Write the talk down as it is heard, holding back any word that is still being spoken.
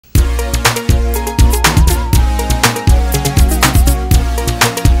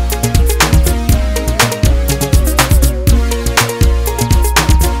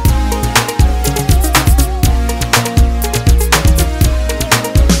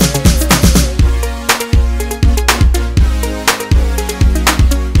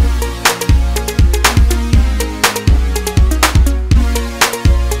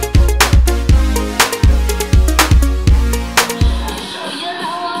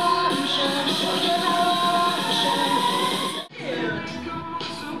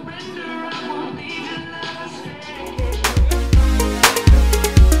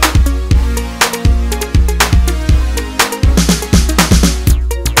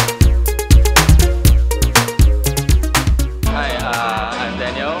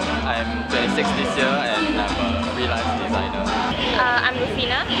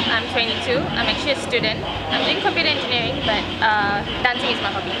student. I'm doing computer engineering, but dancing is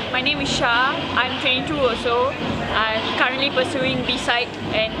my hobby. My name is Shah. I'm 22 also. I'm currently pursuing B-side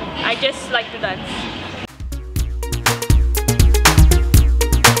and I just like to dance.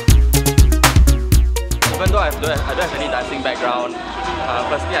 Even though I don't have any dancing background,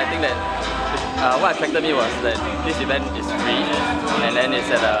 firstly I think that what attracted me was that this event is free and then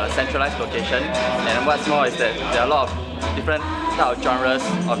it's at a centralized location, and what's more is that there are a lot of different type of genres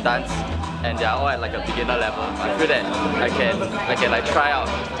of dance and they are all at like a beginner level. I feel that I can like try out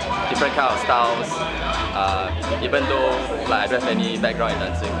different kind of styles even though like I don't have any background in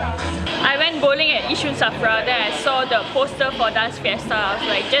dancing. I went bowling at Yishun SAFRA, then I saw the poster for Dance Fiesta. I was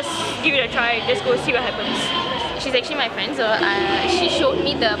like, just give it a try, just go see what happens. She's actually my friend, so she showed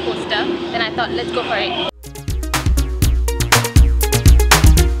me the poster, then I thought, let's go for it.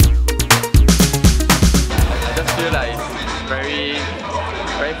 I just feel like it's very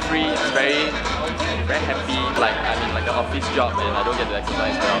free, it's very happy. Like I'm in like an office job and I don't get to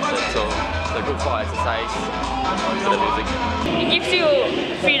exercise very often, so it's a good form of exercise to the music. It gives you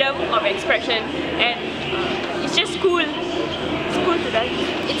freedom of expression and it's just cool. It's cool to dance.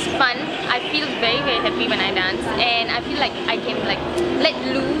 It's fun. I feel very happy when I dance, and I feel like I can like let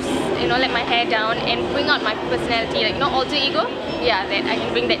loose, let my hair down and bring out my personality, like alter ego. Yeah, then I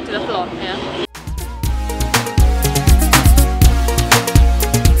can bring that to the floor. Yeah.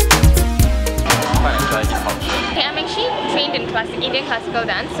 Okay, I'm actually trained in Indian classical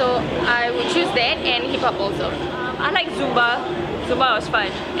dance, so I would choose that and hip hop also. I like Zumba. Zumba was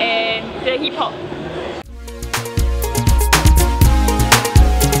fun, and the hip hop.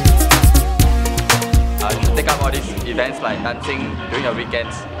 You should take up all these events like dancing during your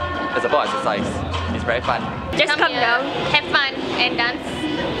weekends. It's about exercise. It's very fun. Just come down, have fun and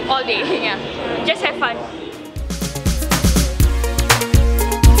dance all day. Yeah. Just have fun.